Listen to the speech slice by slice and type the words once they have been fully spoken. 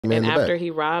And after back.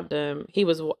 he robbed him,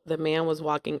 the man was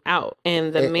walking out,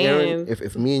 and the Aaron, man.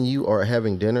 if me and you are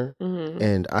having dinner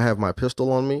and I have my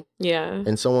pistol on me, yeah,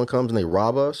 and someone comes and they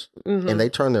rob us and they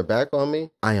turn their back on me,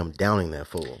 I am downing that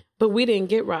fool. But we didn't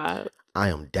get robbed. I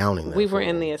am downing that fool. We were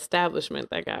in the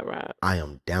establishment that got robbed. I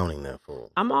am downing that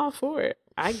fool. I'm all for it.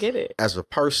 I get it. As a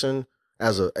person,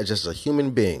 just a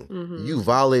human being, you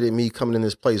violated me coming in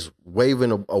this place,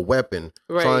 waving a weapon,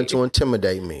 trying to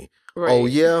intimidate me. Right. Oh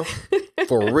yeah,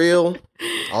 for real.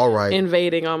 All right.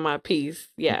 Invading on my peace.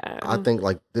 Yeah. I think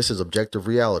like this is objective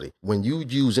reality. When you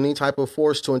use any type of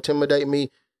force to intimidate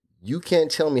me, you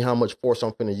can't tell me how much force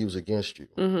I'm finna use against you.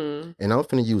 And I'm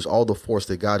finna use all the force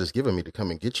that God has given me to come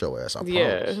and get your ass. I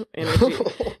promise.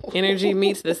 Energy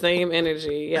meets the same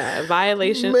energy. Yeah.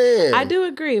 Violation. Man. I do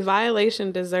agree.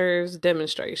 Violation deserves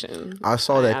demonstration. I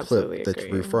saw that clip that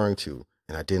you're referring to,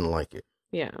 and I didn't like it.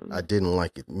 Yeah. I didn't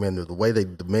like it. Man, the way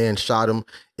the man shot him,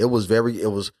 it was,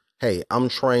 hey, I'm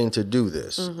trained to do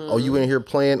this. Oh, you in here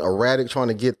playing erratic, trying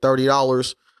to get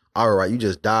 $30? All right, you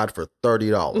just died for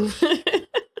 $30.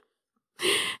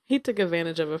 He took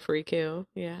advantage of a free kill.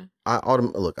 Yeah.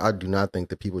 Look, I do not think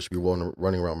that people should be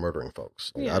running around murdering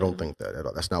folks. I don't think that at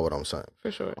all. That's not what I'm saying.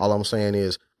 For sure. All I'm saying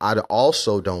is I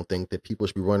also don't think that people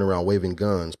should be running around waving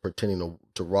guns, pretending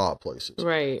to rob places.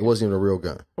 Right. It wasn't even a real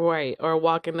gun. Right. Or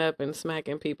walking up and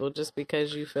smacking people just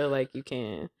because you feel like you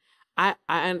can. I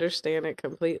understand it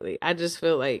completely. I just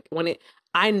feel like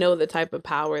I know the type of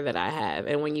power that I have.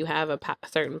 And when you have a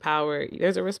certain power,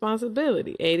 there's a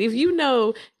responsibility. And if you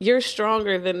know you're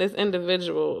stronger than this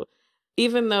individual,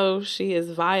 even though she is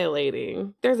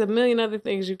violating, there's a million other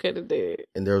things you could have did.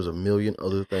 And there's a million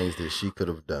other things that she could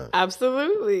have done.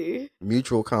 Absolutely.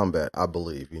 Mutual combat, I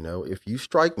believe. If you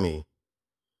strike me,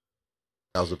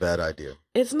 that was a bad idea.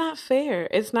 It's not fair.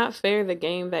 It's not fair, the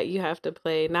game that you have to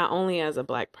play, not only as a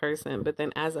Black person, but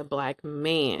then as a Black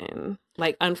man.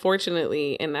 Like,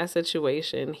 unfortunately, in that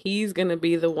situation, he's going to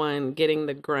be the one getting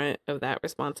the grunt of that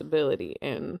responsibility.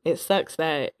 And it sucks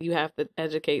that you have to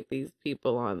educate these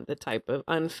people on the type of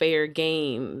unfair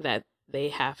game that they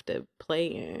have to play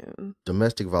in.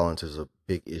 Domestic violence is a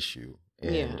big issue.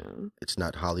 And it's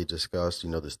not highly discussed.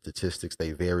 The statistics,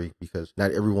 they vary because not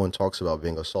everyone talks about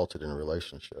being assaulted in a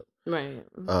relationship. Right.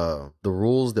 The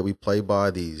rules that we play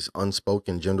by, these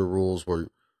unspoken gender rules where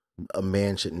a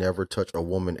man should never touch a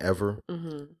woman ever,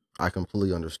 I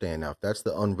completely understand. Now, if that's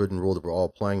the unwritten rule that we're all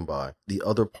playing by, the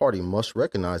other party must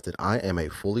recognize that I am a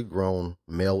fully grown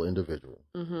male individual.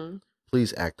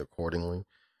 Please act accordingly.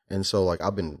 And so, like,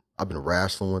 I've been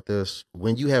wrestling with this.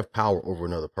 When you have power over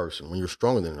another person, when you're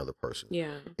stronger than another person,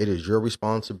 it is your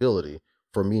responsibility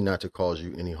for me not to cause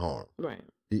you any harm. Right.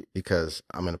 Because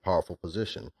I'm in a powerful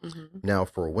position. Now,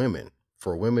 for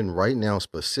women right now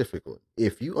specifically,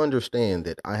 if you understand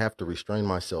that I have to restrain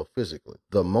myself physically,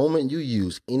 the moment you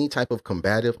use any type of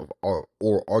combative or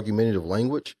argumentative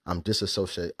language, I'm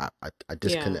disassociated. I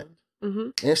disconnect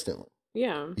instantly.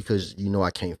 Yeah. Because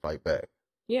I can't fight back.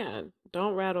 Yeah,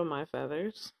 don't rattle my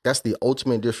feathers. That's the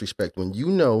ultimate disrespect. When you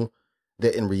know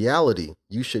that in reality,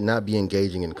 you should not be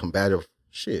engaging in combative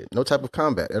shit. No type of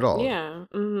combat at all. Yeah.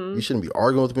 You shouldn't be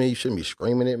arguing with me. You shouldn't be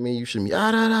screaming at me. You shouldn't be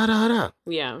da da da da da.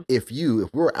 Yeah. If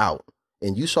we're out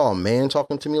and you saw a man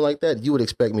talking to me like that, you would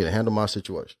expect me to handle my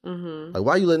situation. Like,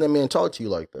 why are you letting that man talk to you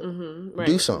like that? Right.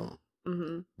 Do something.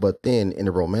 But then in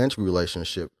a romantic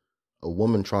relationship, a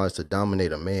woman tries to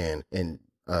dominate a man and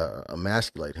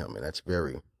emasculate him, and that's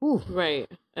very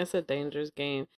right. That's a dangerous game.